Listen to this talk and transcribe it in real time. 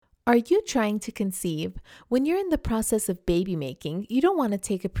Are you trying to conceive? When you're in the process of baby making, you don't want to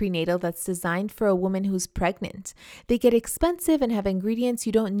take a prenatal that's designed for a woman who's pregnant. They get expensive and have ingredients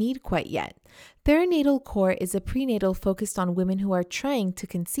you don't need quite yet. Theranatal Core is a prenatal focused on women who are trying to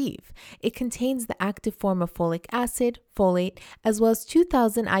conceive. It contains the active form of folic acid, folate, as well as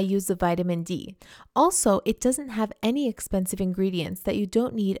 2,000 IUs of vitamin D. Also, it doesn't have any expensive ingredients that you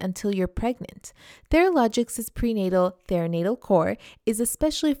don't need until you're pregnant. Theralogix' prenatal Theranatal Core is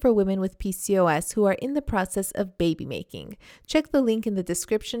especially for women with PCOS who are in the process of baby making. Check the link in the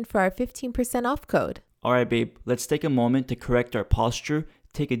description for our 15% off code. All right, babe, let's take a moment to correct our posture,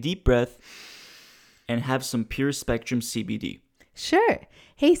 take a deep breath, and have some pure spectrum CBD. Sure.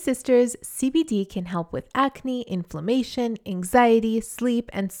 Hey sisters, CBD can help with acne, inflammation, anxiety, sleep,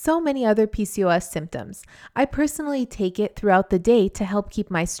 and so many other PCOS symptoms. I personally take it throughout the day to help keep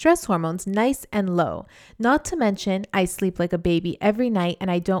my stress hormones nice and low. Not to mention, I sleep like a baby every night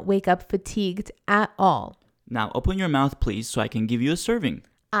and I don't wake up fatigued at all. Now open your mouth, please, so I can give you a serving.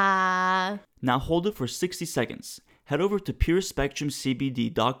 Now hold it for 60 seconds. Head over to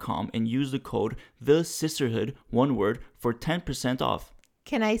purespectrumcbd.com and use the code THESISTERHOOD, one word, for 10% off.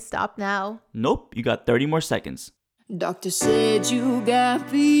 Can I stop now? Nope, you got 30 more seconds. Doctor said you got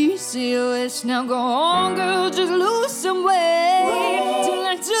PCOS. Now go on, girl, just lose some weight. Till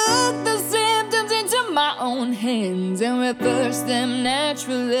I took the symptoms into my own hands and reversed them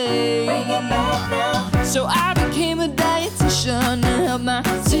naturally. So I became a dietitian to help my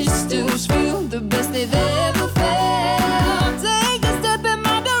sisters feel the best they've ever felt. Take a step in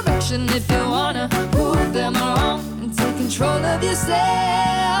my direction if you wanna prove them wrong and take control of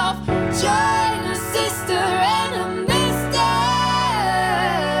yourself. Join a sister and a mister.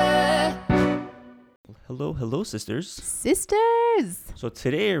 Hello, sisters. Sisters! So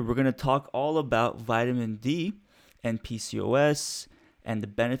today we're going to talk all about vitamin D and PCOS and the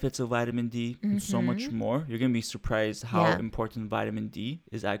benefits of vitamin D and so much more. You're going to be surprised how important vitamin D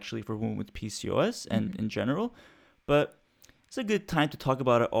is actually for women with PCOS and in general. But it's a good time to talk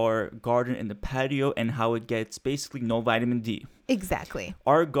about our garden in the patio and how it gets basically no vitamin D. Exactly.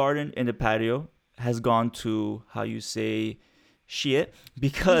 Our garden in the patio has gone to, how you say, shit,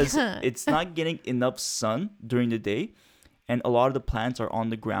 because it's not getting enough sun during the day. And a lot of the plants are on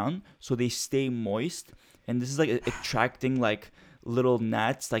the ground, so they stay moist. And this is like attracting like little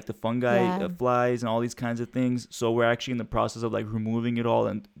gnats, like the fungi, flies, and all these kinds of things. So we're actually in the process of like removing it all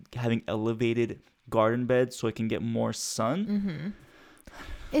and having elevated garden beds so it can get more sun.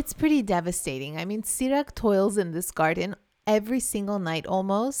 It's pretty devastating. I mean, Sirak toils in this garden every single night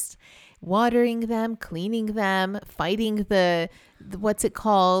almost, watering them, cleaning them, fighting the what's it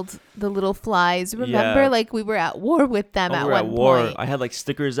called? The little flies. Remember, like we were at war with them at one point. I had like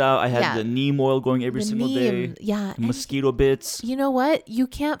stickers out. I had the neem oil going every single day. Yeah. Mosquito bits. You know what? You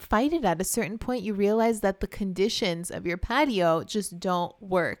can't fight it. At a certain point, you realize that the conditions of your patio just don't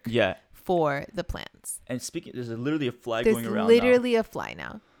work for the plants. And speaking, there's literally a fly going around. There's literally a fly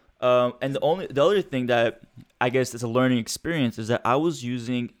now. And the other thing that I guess is a learning experience is that I was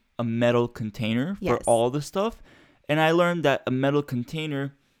using a metal container for all the stuff. And I learned that a metal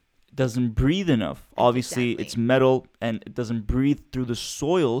container doesn't breathe enough. Obviously, it's metal and it doesn't breathe through the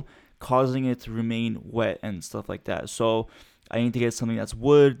soil, causing it to remain wet and stuff like that. So I need to get something that's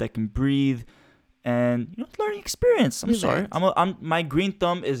wood, that can breathe. And, learning experience. I'm sorry. My green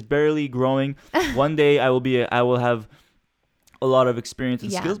thumb is barely growing. One day I will have a lot of experience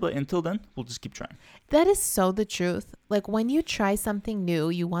and skills, but until then, we'll just keep trying. That is so the truth. Like when you try something new,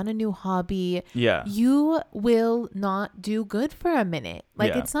 you want a new hobby, you will not do good for a minute.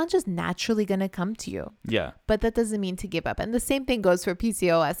 Like it's not just naturally going to come to you. Yeah. But that doesn't mean to give up. And the same thing goes for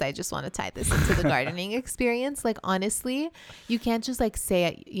PCOS. I just want to tie this into the gardening experience. Like honestly, you can't just like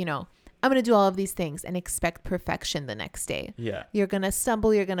say, I'm going to do all of these things and expect perfection the next day. Yeah. You're going to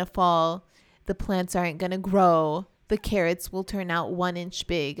stumble, you're going to fall. The plants aren't going to grow. The carrots will turn out 1 inch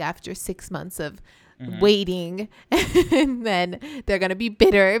big after 6 months of waiting. And then they're going to be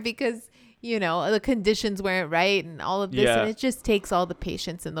bitter because, the conditions weren't right and all of this. And it just takes all the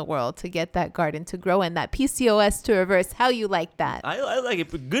patience in the world to get that garden to grow and that PCOS to reverse. How you like that? I like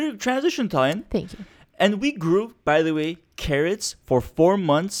it. Good transition, Tyan. Thank you. And we grew, by the way, carrots for 4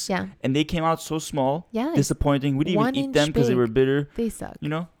 months. Yeah. And they came out so small. Yeah. Disappointing. We didn't even eat them because they were bitter. They suck.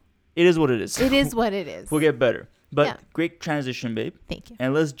 It is what it is. It is what it is. We'll get better. But great transition, babe. Thank you.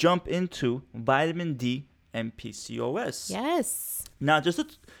 And let's jump into vitamin D and PCOS. Yes. Now, just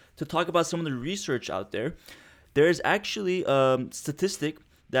to talk about some of the research out there, there is actually a statistic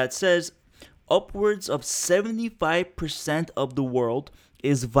that says upwards of 75% of the world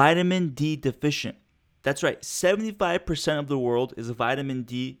is vitamin D deficient. That's right. 75% of the world is vitamin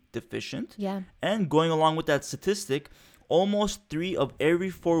D deficient. Yeah. And going along with that statistic, almost 3 of every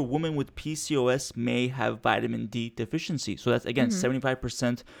 4 women with PCOS may have vitamin D deficiency. So that's, again,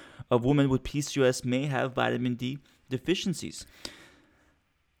 75% of women with PCOS may have vitamin D deficiencies.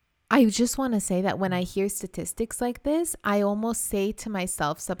 I just want to say that when I hear statistics like this, I almost say to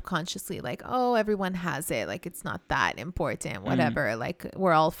myself subconsciously, like, oh, everyone has it. Like, it's not that important, whatever. Like,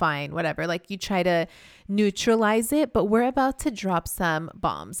 we're all fine, whatever. Like, you try to neutralize it, but we're about to drop some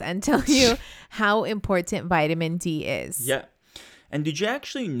bombs and tell you how important vitamin D is. Yeah. And did you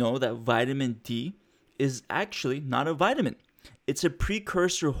actually know that vitamin D is actually not a vitamin? It's a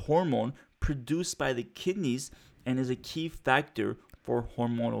precursor hormone produced by the kidneys and is a key factor for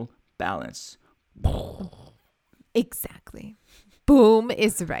hormonal balance. Exactly. Boom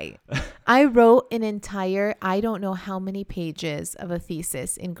is right. I wrote an entire, I don't know how many pages of a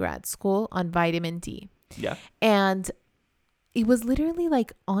thesis in grad school on vitamin D. Yeah. And it was literally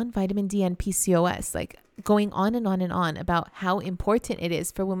like on vitamin D and PCOS, like going on and on and on about how important it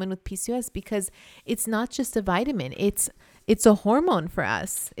is for women with PCOS, because it's not just a vitamin. It's a hormone for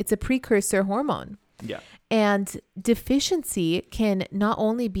us. It's a precursor hormone. Yeah. And deficiency can not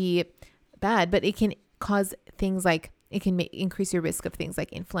only be bad, but it can cause things like, it can increase your risk of things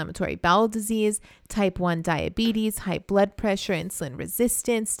like inflammatory bowel disease, type 1 diabetes, high blood pressure, insulin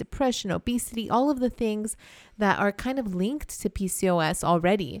resistance, depression, obesity. All of the things that are kind of linked to PCOS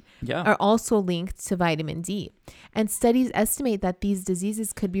already are also linked to vitamin D. And studies estimate that these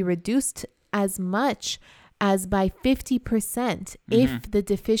diseases could be reduced as much as by 50% if the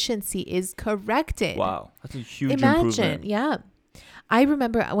deficiency is corrected. Wow, that's a huge improvement. Yeah. I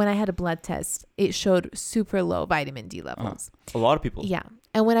remember when I had a blood test, it showed super low vitamin D levels. A lot of people. Yeah.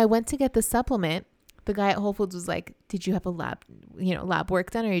 And when I went to get the supplement, the guy at Whole Foods was like, did you have a lab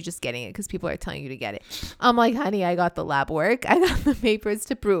work done, or are you just getting it because people are telling you to get it? I'm like, honey, I got the lab work. I got the papers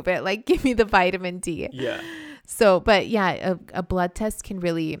to prove it. Like, give me the vitamin D. Yeah. So, but yeah, a blood test can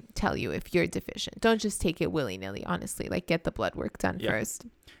really tell you if you're deficient. Don't just take it willy-nilly, honestly. Like, get the blood work done first.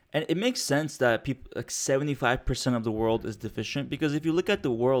 And it makes sense that people, like 75% of the world is deficient, because if you look at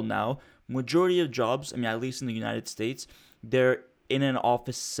the world now, majority of jobs, I mean, at least in the United States, they're in an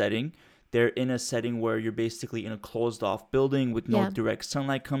office setting. They're in a setting where you're basically in a closed off building with no direct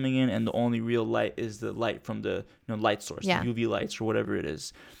sunlight coming in, and the only real light is the light from the light source, the UV lights or whatever it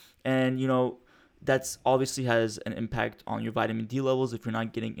is. And, that's obviously has an impact on your vitamin D levels if you're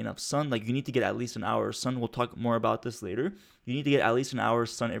not getting enough sun. Like, you need to get at least an hour of sun. We'll talk more about this later. You need to get at least an hour of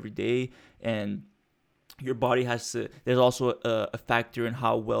sun every day, and your body has to, there's also a factor in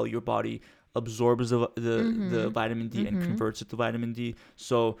how well your body absorbs the vitamin D and converts it to vitamin D.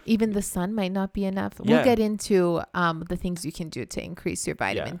 So even the sun might not be enough. We'll get into the things you can do to increase your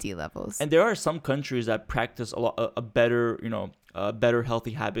vitamin D levels. And there are some countries that practice a better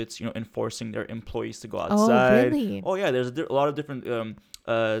healthy habits, enforcing their employees to go outside. Oh, really? Oh, yeah. There's a lot of different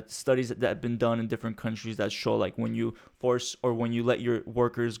studies that have been done in different countries that show, like, when you force or when you let your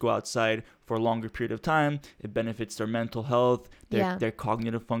workers go outside for a longer period of time, it benefits their mental health, their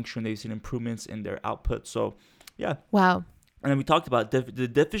cognitive function. They've seen improvements in their output. So, yeah. Wow. And then we talked about the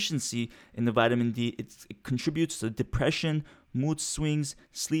deficiency in the vitamin D. It contributes to depression, mood swings,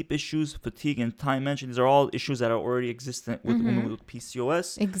 sleep issues, fatigue, and time management. These are all issues that are already existent with women with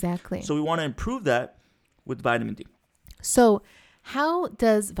PCOS. Exactly. So we want to improve that with vitamin D. So how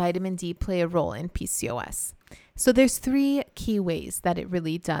does vitamin D play a role in PCOS? So there's 3 key ways that it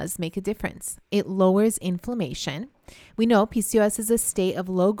really does make a difference. It lowers inflammation. We know PCOS is a state of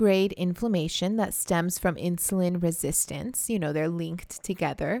low-grade inflammation that stems from insulin resistance. They're linked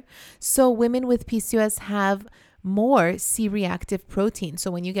together. So women with PCOS have more C-reactive protein.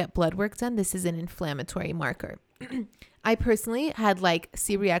 So when you get blood work done, this is an inflammatory marker. I personally had like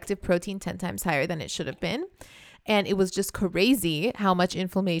C-reactive protein 10 times higher than it should have been. And it was just crazy how much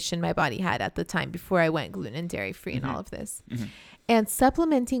inflammation my body had at the time before I went gluten and dairy free and all of this. And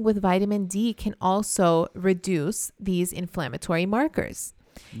supplementing with vitamin D can also reduce these inflammatory markers.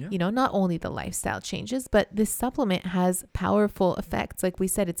 Not only the lifestyle changes, but this supplement has powerful effects. Like we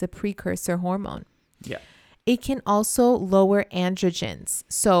said, it's a precursor hormone. Yeah. It can also lower androgens.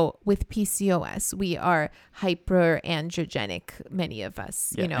 So with PCOS, we are hyperandrogenic, many of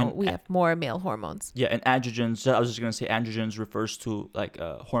us. We have more male hormones. Yeah, and androgens, I was just going to say androgens refers to like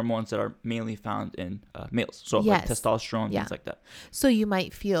hormones that are mainly found in males. So like testosterone, things like that. So you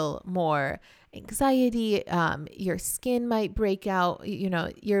might feel more anxiety, your skin might break out,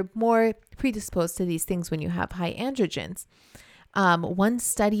 you're more predisposed to these things when you have high androgens. One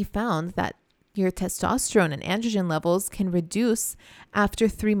study found that Your testosterone and androgen levels can reduce after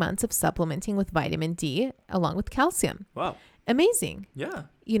 3 months of supplementing with vitamin D along with calcium. Wow. Amazing. Yeah.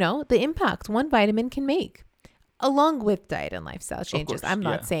 You know, the impact one vitamin can make along with diet and lifestyle changes. I'm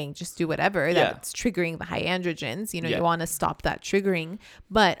not saying just do whatever that's triggering the high androgens. You know, you want to stop that triggering,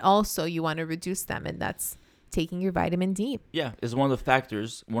 but also you want to reduce them, and that's taking your vitamin D. Yeah, is one of the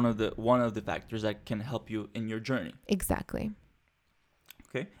factors, one of the factors that can help you in your journey. Exactly.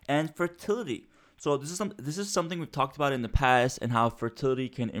 Okay. And fertility. So this is something we've talked about in the past, and how fertility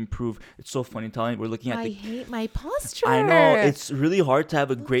can improve. It's so funny telling. We're looking at. I hate my posture. I know, it's really hard to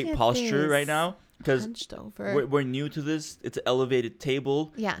have a great posture right now because we're new to this. It's an elevated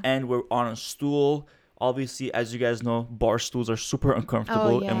table. Yeah. And we're on a stool. Obviously, as you guys know, bar stools are super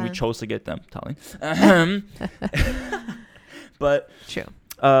uncomfortable, and we chose to get them. Telling. But true.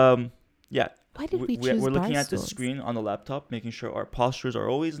 Yeah. Why did we choose We're looking at the stools? screen on the laptop, making sure our postures are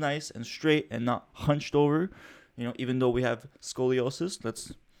always nice and straight and not hunched over. You know, even though we have scoliosis.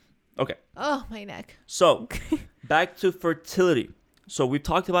 Okay. Oh, my neck. So, back to fertility. So we've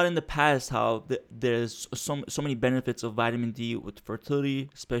talked about in the past how there's so many benefits of vitamin D with fertility,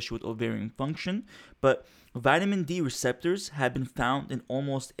 especially with ovarian function. But vitamin D receptors have been found in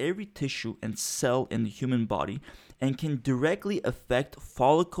almost every tissue and cell in the human body, and can directly affect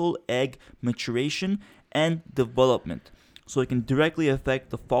follicle egg maturation and development. So it can directly affect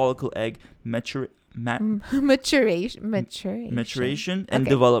the follicle egg maturation and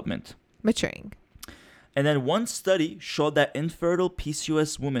development. Maturing. And then one study showed that infertile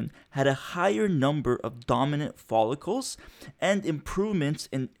PCOS women had a higher number of dominant follicles and improvements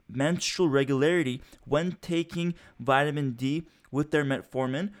in menstrual regularity when taking vitamin D with their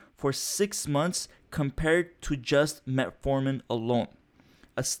metformin for 6 months compared to just metformin alone.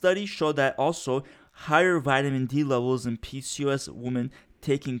 A study showed that also higher vitamin D levels in PCOS women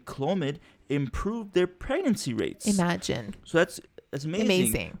taking Clomid improved their pregnancy rates. Imagine. So that's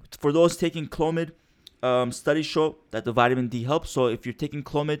amazing. For those taking Clomid, studies show that the vitamin D helps. So if you're taking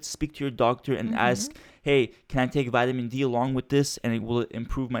Clomid, speak to your doctor and ask, hey, can I take vitamin D along with this, and will it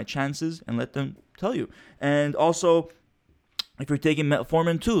improve my chances? And let them tell you. And also, if you're taking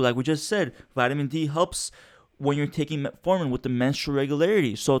metformin too, like we just said, vitamin D helps when you're taking metformin with the menstrual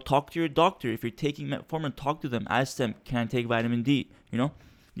regularity. So talk to your doctor. If you're taking metformin, talk to them. Ask them, can I take vitamin D? You know,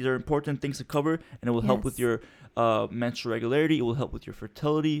 these are important things to cover, and it will help with your menstrual regularity. It will help with your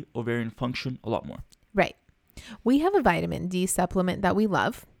fertility, ovarian function, a lot more. Right. We have a vitamin D supplement that we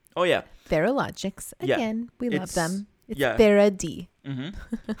love. Oh, yeah. Theralogics. Again, we love them. It's TheraD.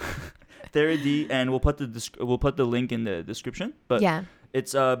 Mm-hmm. TheraD, and we'll put the link in the description. But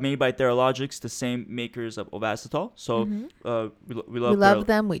it's made by Theralogics, the same makers of Ovasitol. So we love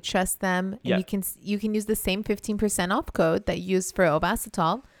them. We trust them. And you can use the same 15% off code that you use for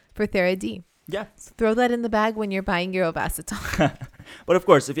Ovasitol for TheraD. Yeah. So throw that in the bag when you're buying your Ovasitol. But of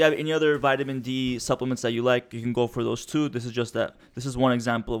course, if you have any other vitamin D supplements that you like, you can go for those too. This is one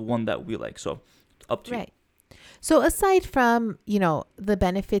example of one that we like. So up to you. So aside from, the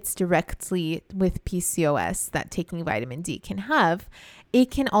benefits directly with PCOS that taking vitamin D can have, it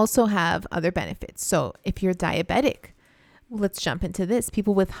can also have other benefits. So if you're diabetic, let's jump into this.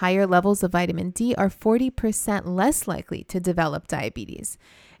 People with higher levels of vitamin D are 40% less likely to develop diabetes.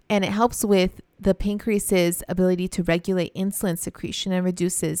 And it helps with the pancreas's ability to regulate insulin secretion and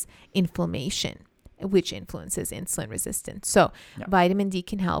reduces inflammation, which influences insulin resistance. So vitamin D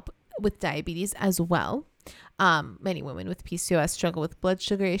can help with diabetes as well. Many women with PCOS struggle with blood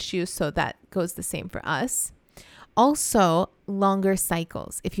sugar issues, so that goes the same for us. Also, longer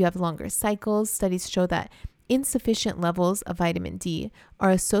cycles. If you have longer cycles, studies show that insufficient levels of vitamin D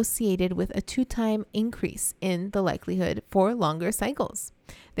are associated with a 2-time increase in the likelihood for longer cycles.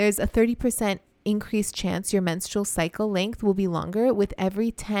 There's a 30% increased chance your menstrual cycle length will be longer with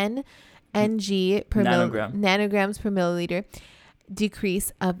every 10 ng per nanograms per milliliter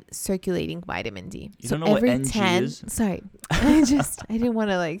decrease of circulating vitamin D. You don't know every what NG is? Sorry, I didn't want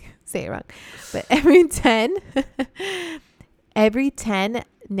to say it wrong, but every 10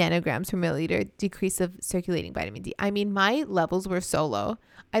 nanograms per milliliter decrease of circulating vitamin D. I mean, my levels were so low.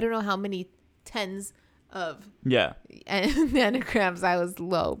 I don't know how many tens of nanograms I was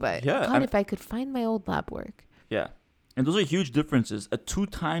low, but if I could find my old lab work. Yeah. And those are huge differences. A 2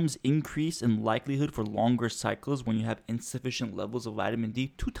 times increase in likelihood for longer cycles when you have insufficient levels of vitamin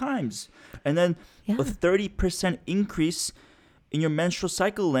D. 2 times. And then a 30% increase in your menstrual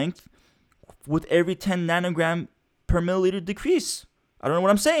cycle length with every 10 nanogram per milliliter decrease. I don't know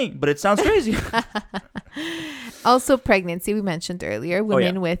what I'm saying, but it sounds crazy. Also, pregnancy, we mentioned earlier.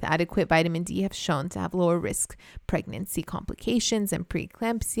 Women with adequate vitamin D have shown to have lower risk pregnancy complications and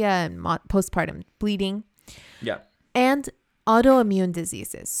preeclampsia and postpartum bleeding. Yeah. And autoimmune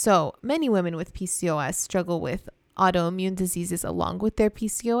diseases. So many women with PCOS struggle with autoimmune diseases along with their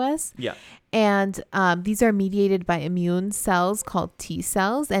PCOS. Yeah. And these are mediated by immune cells called T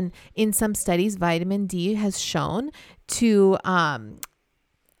cells. And in some studies, vitamin D has shown to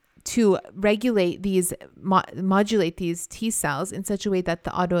regulate these, modulate these T cells in such a way that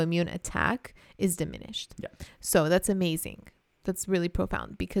the autoimmune attack is diminished. Yeah. So that's amazing. That's really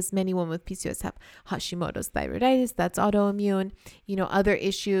profound because many women with PCOS have Hashimoto's thyroiditis. That's autoimmune. You know, other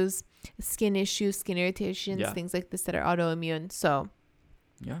issues, skin issues, skin irritations, things like this that are autoimmune. So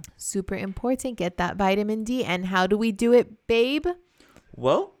super important. Get that vitamin D. And how do we do it, babe?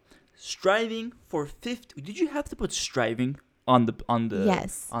 Well, striving for 50. Did you have to put striving on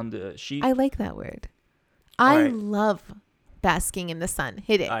the sheet? I like that word. I love basking in the sun.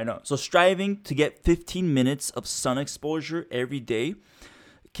 Hit it. I know. So striving to get 15 minutes of sun exposure every day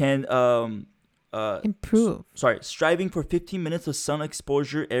can improve. Striving for 15 minutes of sun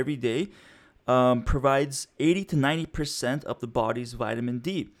exposure every day provides 80 to 90% of the body's vitamin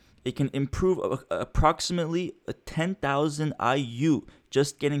D. It can improve approximately 10,000 IU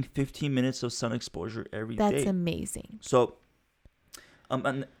just getting 15 minutes of sun exposure every day. That's amazing. So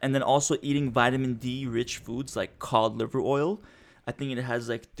and then also eating vitamin D rich foods like cod liver oil. I think it has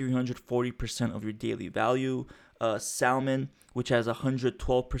like 340% of your daily value. Salmon, which has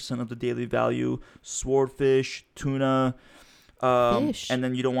 112% of the daily value. Swordfish, tuna. Fish. And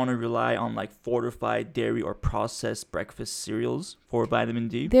then you don't want to rely on like fortified dairy or processed breakfast cereals for vitamin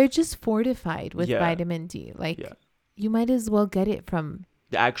D. They're just fortified with vitamin D. Like you might as well get it from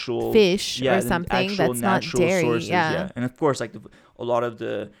the actual fish or something that's not dairy. Sources, and of course, like a lot of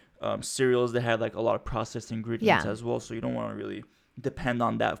the cereals, they have like a lot of processed ingredients as well, so you don't want to really depend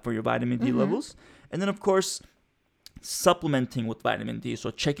on that for your vitamin D levels. And then of course, supplementing with vitamin D.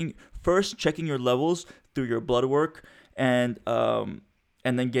 So checking your levels through your blood work, and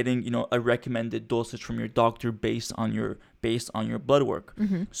then getting a recommended dosage from your doctor based on your blood work.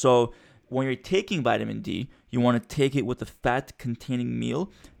 So when you're taking vitamin D, you want to take it with a fat-containing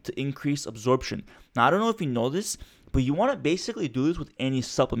meal to increase absorption. Now, I don't know if you know this, but you want to basically do this with any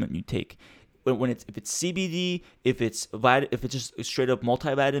supplement you take. If it's CBD, if it's just a straight up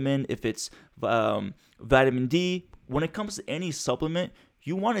multivitamin, if it's vitamin D, when it comes to any supplement,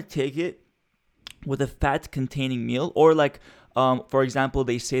 you want to take it with a fat-containing meal, or like for example,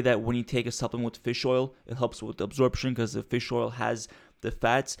 they say that when you take a supplement with fish oil, it helps with absorption because the fish oil has the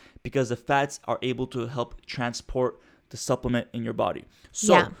fats, because the fats are able to help transport the supplement in your body.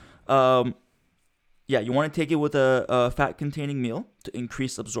 So, you want to take it with a fat-containing meal to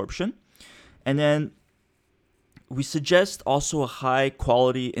increase absorption. And then we suggest also a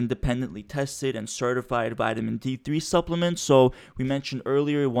high-quality, independently tested and certified vitamin D3 supplement. So we mentioned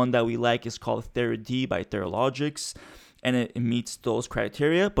earlier, one that we like is called TheraD by Theralogics, and it meets those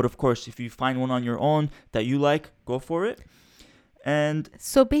criteria. But of course, if you find one on your own that you like, go for it. And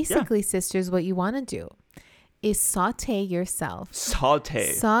so basically, sisters, what you want to do is saute,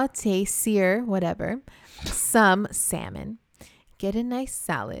 sear, whatever, some salmon, get a nice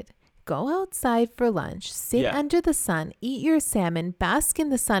salad, go outside for lunch, sit under the sun, eat your salmon, bask in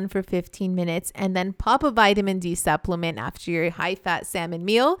the sun for 15 minutes, and then pop a vitamin D supplement after your high-fat salmon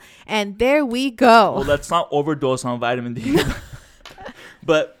meal. And there we go. Well, let's not overdose on vitamin D.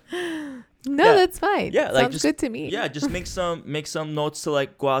 But no, that's fine. Yeah, like sounds good to me. Yeah, just make some notes to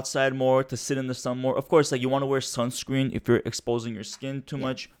like go outside more, to sit in the sun more. Of course, like you want to wear sunscreen if you're exposing your skin too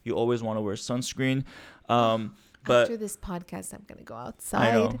much. You always want to wear sunscreen. But after this podcast, I'm gonna go outside.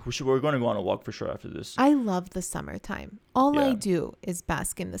 I know we're going to go on a walk for sure after this. I love the summertime. All I do is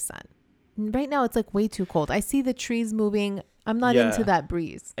bask in the sun. Right now, it's like way too cold. I see the trees moving. I'm not into that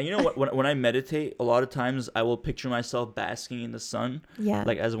breeze. And you know what? When I meditate, a lot of times I will picture myself basking in the sun,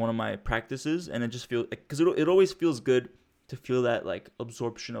 like as one of my practices, and it just feels because it always feels good to feel that like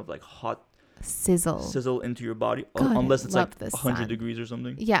absorption of like hot sizzle into your body, unless it's like 100 degrees or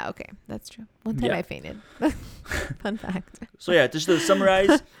something. Yeah, okay, that's true. One time I fainted. Fun fact. So just to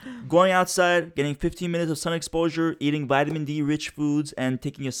summarize, going outside, getting 15 minutes of sun exposure, eating vitamin D rich foods, and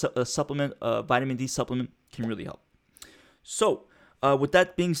taking a supplement, vitamin D supplement can really help. So, with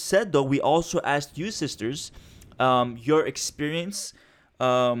that being said, though, we also asked you, sisters, your experience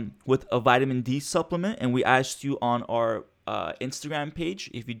with a vitamin D supplement, and we asked you on our Instagram page.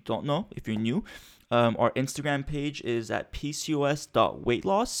 If you don't know, if you're new, our Instagram page is at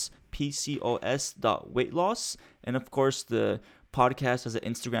PCOS.weightloss, PCOS.weightloss, and of course, the podcast has an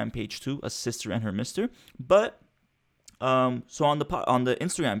Instagram page too, A Sister and Her Mister. But So on the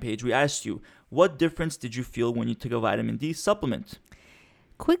Instagram page, we asked you, what difference did you feel when you took a vitamin D supplement?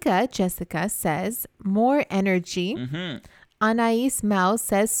 Quicka Jessica says, more energy. Anais Mao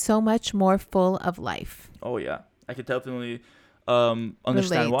says, so much more full of life. Oh, yeah. I could definitely understand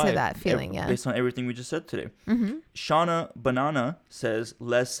relate why. To that feeling, yeah. Based on everything we just said today. Shauna Banana says,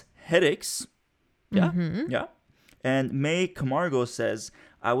 less headaches. Yeah. Yeah. And May Camargo says,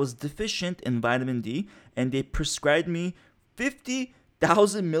 I was deficient in vitamin D and they prescribed me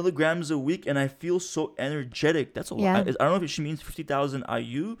 50,000 milligrams a week and I feel so energetic. That's a lot. I don't know if she means 50,000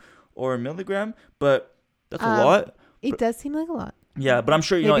 IU or a milligram, but that's a lot. It does seem like a lot. Yeah, but I'm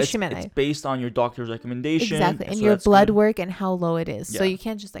sure, it's based on your doctor's recommendation. Exactly, and so your blood work and how low it is. Yeah. So you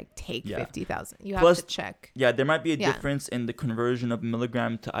can't just take 50,000. You have to check. Yeah, there might be a difference in the conversion of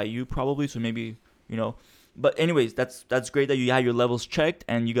milligram to IU probably. So maybe, But anyways, that's great that you had your levels checked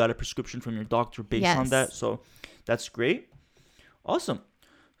and you got a prescription from your doctor based on that. So that's great. Awesome.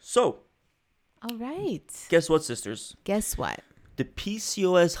 So. All right. Guess what, sisters? Guess what? The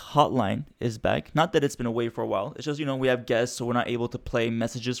PCOS hotline is back. Not that it's been away for a while. It's just, we have guests, so we're not able to play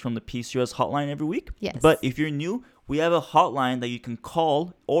messages from the PCOS hotline every week. Yes. But if you're new, we have a hotline that you can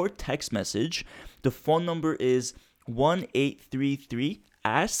call or text message. The phone number is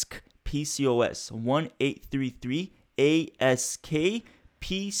 1-833-ASK-PCOS.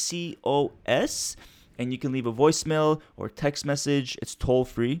 1-833-ASK-PCOS. And you can leave a voicemail or text message. It's toll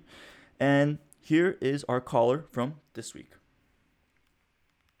free. And here is our caller from this week.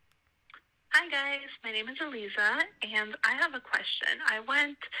 Hi guys, my name is Eliza, and I have a question. I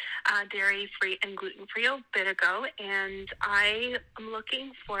went dairy-free and gluten-free a bit ago, and I am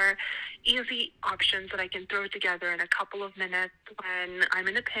looking for easy options that I can throw together in a couple of minutes when I'm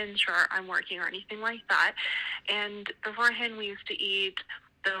in a pinch or I'm working or anything like that. And beforehand, we used to eat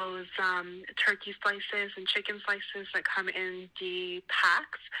those turkey slices and chicken slices that come in the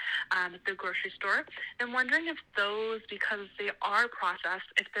packs at the grocery store. I'm wondering if those, because they are processed,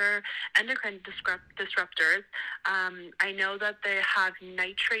 if they're endocrine disruptors. I know that they have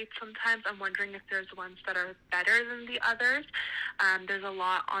nitrates sometimes. I'm wondering if there's ones that are better than the others. There's a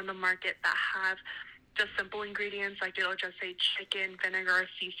lot on the market that have just simple ingredients, like it'll just say chicken, vinegar,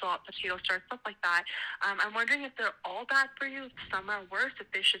 sea salt, potato starch, stuff like that. I'm wondering if they're all bad for you, if some are worse,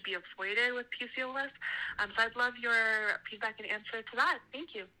 if they should be avoided with PCOS. So I'd love your feedback and answer to that.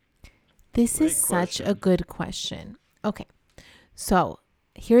 Thank you. This is such a good question. Okay, so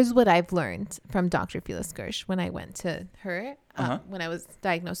here's what I've learned from Dr. Phyllis Gersh when I went to her when I was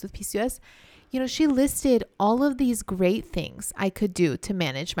diagnosed with PCOS. She listed all of these great things I could do to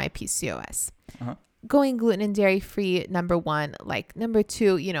manage my PCOS. Going gluten and dairy free, number one. Number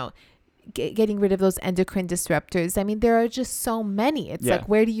two, getting rid of those endocrine disruptors. I mean, there are just so many. It's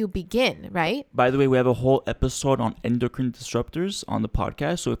where do you begin, right? By the way, we have a whole episode on endocrine disruptors on the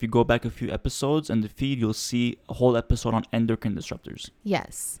podcast. So if you go back a few episodes in the feed, you'll see a whole episode on endocrine disruptors.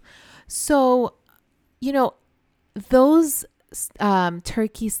 Yes. So, those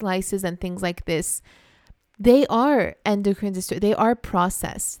turkey slices and things like this, they are endocrine disruptors. They are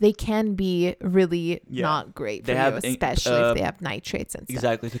processed. They can be really not great for you, especially if they have nitrates and stuff.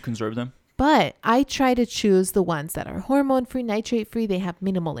 Exactly, to conserve them. But I try to choose the ones that are hormone-free, nitrate-free. They have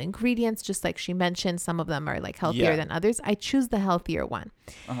minimal ingredients, just like she mentioned. Some of them are healthier than others. I choose the healthier one.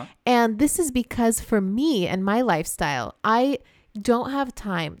 And this is because for me and my lifestyle, I don't have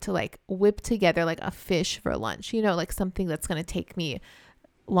time to whip together a fish for lunch, something that's going to take me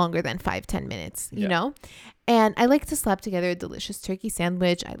longer than 5-10 minutes, you know? And I like to slap together a delicious turkey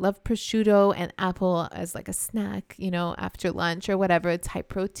sandwich. I love prosciutto and apple as a snack, after lunch or whatever. It's high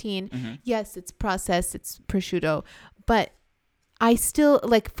protein. Yes, it's processed, it's prosciutto, but I still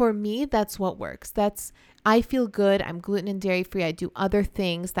for me, that's what works. I feel good. I'm gluten and dairy free. I do other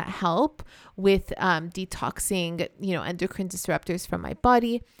things that help with detoxing, endocrine disruptors from my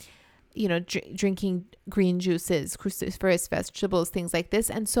body. Drinking green juices, cruciferous vegetables, things like this.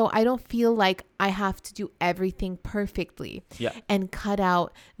 And so I don't feel like I have to do everything perfectly and cut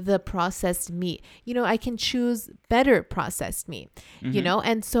out the processed meat. I can choose better processed meat,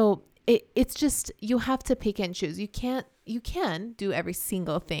 and so it's just, you have to pick and choose. You can do every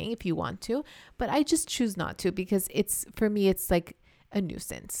single thing if you want to, but I just choose not to because for me, it's a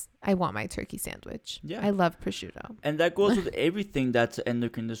nuisance. I want my turkey sandwich. Yeah. I love prosciutto. And that goes with everything that's an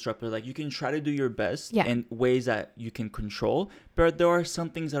endocrine disruptor. You can try to do your best in ways that you can control, but there are some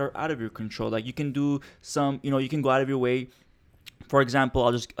things that are out of your control. You can do some, you can go out of your way for example,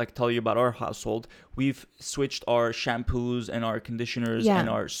 I'll just like tell you about our household. We've switched our shampoos and our conditioners and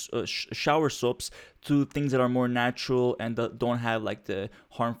our shower soaps to things that are more natural and don't have like the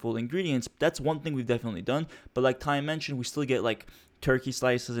harmful ingredients. That's one thing we've definitely done. But like Ty mentioned, we still get like turkey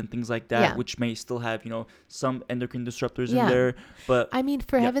slices and things like that, which may still have, some endocrine disruptors in there. But I mean,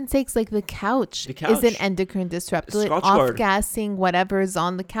 for heaven's sakes, like the couch is an endocrine disruptor. Off-gassing whatever is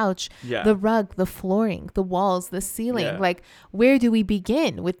on the couch, the rug, the flooring, the walls, the ceiling. Like, where do we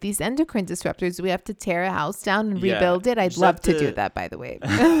begin with these endocrine disruptors? Do we have to tear a house down and rebuild it? I'd love to do that, by the way.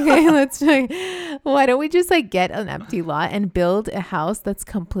 Okay, let's try. Why don't we just like get an empty lot and build a house that's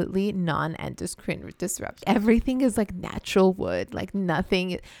completely non-endocrine disrupt? Everything is like natural wood, like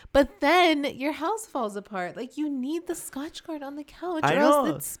nothing, but then your house falls apart. Like, you need the Scotch Guard on the couch, or else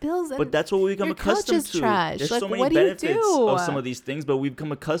it spills. But that's what we become accustomed to. Trash. There's like, so many benefits of some of these things, but we've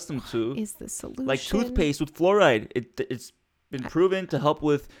become accustomed to. Is the solution like toothpaste with fluoride? It's been proven to help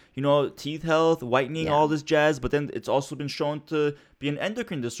with teeth health, whitening, all this jazz. But then it's also been shown to be an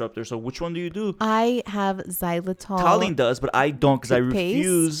endocrine disruptor. So which one do you do? I have xylitol. Colleen does, but I don't, because I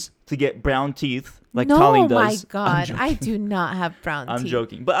refuse to get brown teeth like Colleen does. Oh my God, I do not have brown teeth. I'm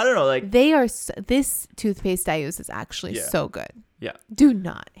joking, but I don't know. Like, they are. This toothpaste I use is actually so good. Yeah. Do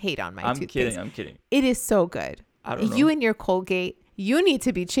not hate on my toothpaste. I'm kidding. It is so good. I don't know. You and your Colgate. You need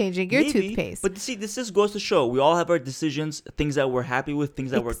to be changing your toothpaste. But see, this just goes to show we all have our decisions, things that we're happy with,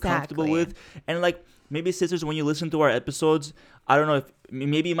 things that we're comfortable with. And like, maybe sisters, when you listen to our episodes, I don't know if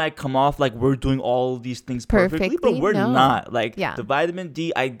maybe it might come off like we're doing all of these things perfectly, but we're not. Like the vitamin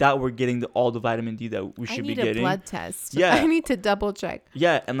D, I doubt we're getting all the vitamin D that we should be getting. I need a blood test. Yeah. I need to double check.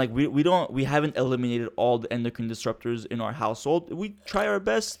 Yeah. And like we haven't eliminated all the endocrine disruptors in our household. We try our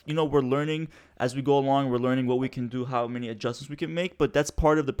best. We're learning as we go along. We're learning what we can do, how many adjustments we can make. But that's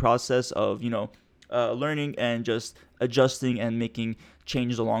part of the process of, learning and just adjusting and making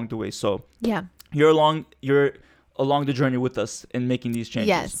changes along the way. So you're along the journey with us in making these changes.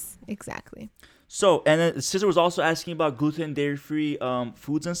 Yes, exactly. So, and then Sister was also asking about gluten and dairy-free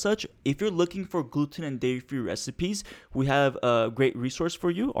foods and such. If you're looking for gluten and dairy-free recipes, we have a great resource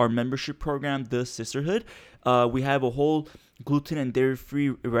for you, our membership program, The Sisterhood. We have a whole gluten and dairy-free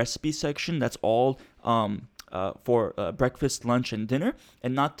recipe section that's all for breakfast, lunch, and dinner.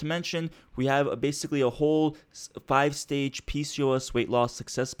 And not to mention, we have basically a whole 5-stage PCOS weight loss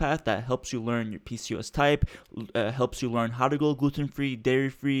success path that helps you learn your PCOS type, helps you learn how to go gluten-free,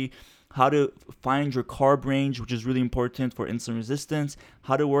 dairy-free, how to find your carb range, which is really important for insulin resistance,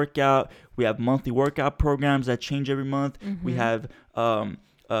 how to work out. We have monthly workout programs that change every month. Mm-hmm. We have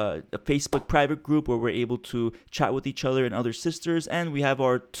a Facebook private group where we're able to chat with each other and other sisters, and we have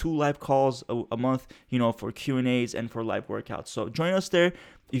our 2 live calls a month, for Q&As and for live workouts. So join us there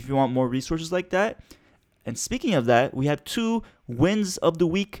if you want more resources like that. And speaking of that, we have 2 wins of the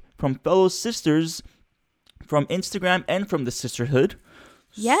week from fellow sisters from Instagram and from the Sisterhood.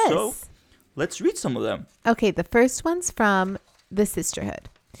 Yes. So let's read some of them. Okay, the first one's from the Sisterhood.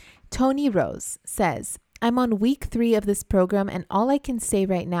 Tony Rose says, I'm on week 3 of this program, and all I can say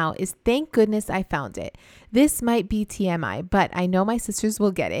right now is thank goodness I found it. This might be TMI, but I know my sisters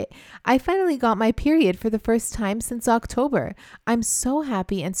will get it. I finally got my period for the first time since October. I'm so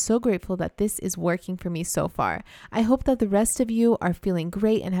happy and so grateful that this is working for me so far. I hope that the rest of you are feeling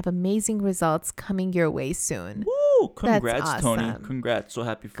great and have amazing results coming your way soon. Woo! Congrats, That's awesome. Tony. Congrats. So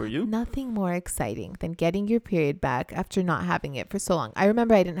happy for you. Nothing more exciting than getting your period back after not having it for so long. I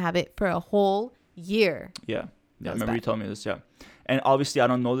remember I didn't have it for a whole year. Yeah. I remember you telling me this. Yeah. And obviously I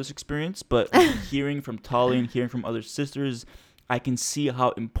don't know this experience, but hearing from Tali and hearing from other sisters, I can see how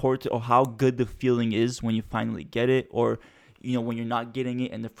important or how good the feeling is when you finally get it, or when you're not getting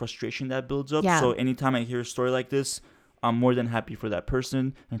it and the frustration that builds up. So anytime I hear a story like this, I'm more than happy for that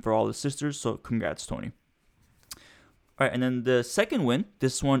person and for all the sisters. So congrats, Tony. All right, and then the second win,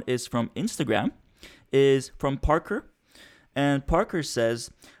 this one is from Instagram, is from Parker. And Parker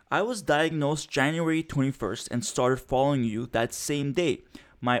says, I was diagnosed January 21st and started following you that same day.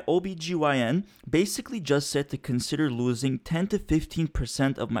 My OBGYN basically just said to consider losing 10 to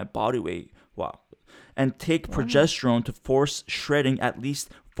 15% of my body weight. Wow. And take progesterone to force shredding at least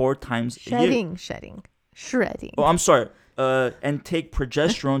 4 times a year. Shredding. Oh, I'm sorry. And take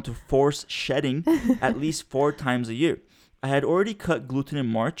progesterone to force shedding at least 4 times a year. I had already cut gluten in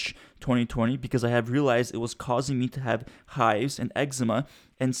March 2020 because I have realized it was causing me to have hives and eczema.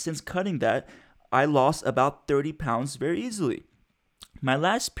 And since cutting that, I lost about 30 pounds very easily. My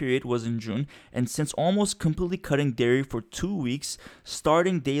last period was in June, and since almost completely cutting dairy for 2 weeks,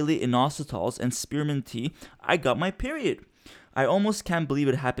 starting daily inositol and spearmint tea, I got my period. I almost can't believe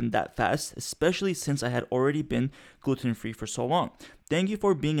it happened that fast, especially since I had already been gluten-free for so long. Thank you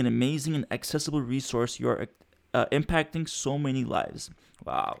for being an amazing and accessible resource. You are impacting so many lives.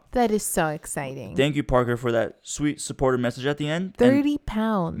 Wow. That is so exciting. Thank you, Parker, for that sweet supportive message at the end. 30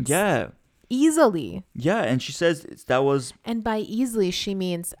 pounds. Yeah. Easily. Yeah, and she says that was... And by easily, she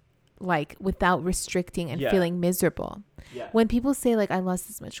means like without restricting and feeling miserable. Yeah. When people say like I lost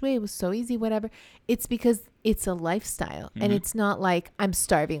this much weight, it was so easy, whatever, it's because it's a lifestyle and it's not like I'm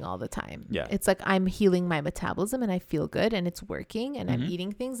starving all the time. Yeah. It's like I'm healing my metabolism and I feel good and it's working and I'm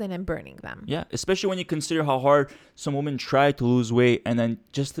eating things and I'm burning them. Yeah, especially when you consider how hard some women try to lose weight and then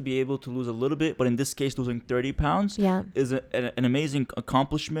just to be able to lose a little bit, but in this case losing 30 pounds is an amazing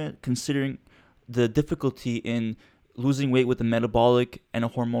accomplishment considering the difficulty in losing weight with a metabolic and a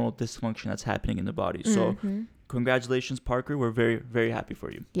hormonal dysfunction that's happening in the body. So congratulations, Parker. We're very, very happy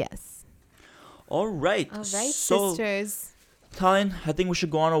for you. Yes. All right. So, sisters. Talin, I think we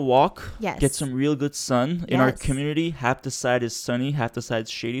should go on a walk. Yes. Get some real good sun. In our community, half the side is sunny, half the side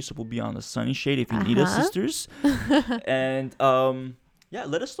is shady. So we'll be on the sunny shade if you need us, sisters. And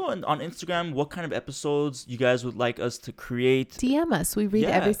let us know on Instagram what kind of episodes you guys would like us to create. DM us. We read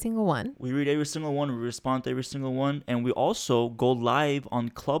every single one. We read every single one. We respond to every single one. And we also go live on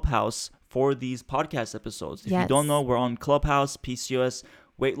Clubhouse for these podcast episodes. If you don't know, we're on Clubhouse, PCOS,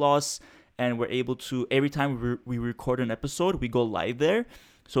 weight loss. And we're able to, every time we record an episode, we go live there.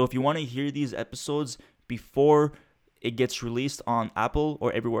 So if you want to hear these episodes before it gets released on Apple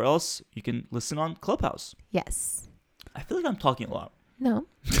or everywhere else, you can listen on Clubhouse. Yes. I feel like I'm talking a lot. No,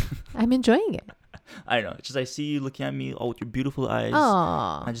 I'm enjoying it. I know. It's just I see you looking at me with your beautiful eyes.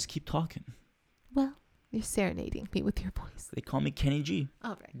 Aww. I just keep talking. Well, you're serenading me with your voice. They call me Kenny G.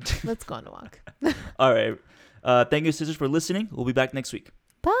 All right. Let's go on a walk. All right. Thank you, sisters, for listening. We'll be back next week.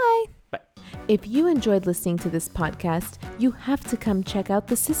 Bye. Bye. If you enjoyed listening to this podcast, you have to come check out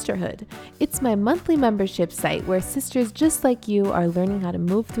The Sisterhood. It's my monthly membership site where sisters just like you are learning how to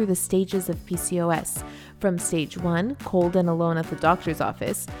move through the stages of PCOS. From stage 1, cold and alone at the doctor's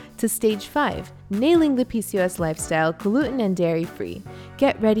office, to stage 5, nailing the PCOS lifestyle, gluten and dairy free.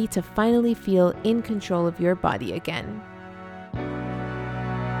 Get ready to finally feel in control of your body again.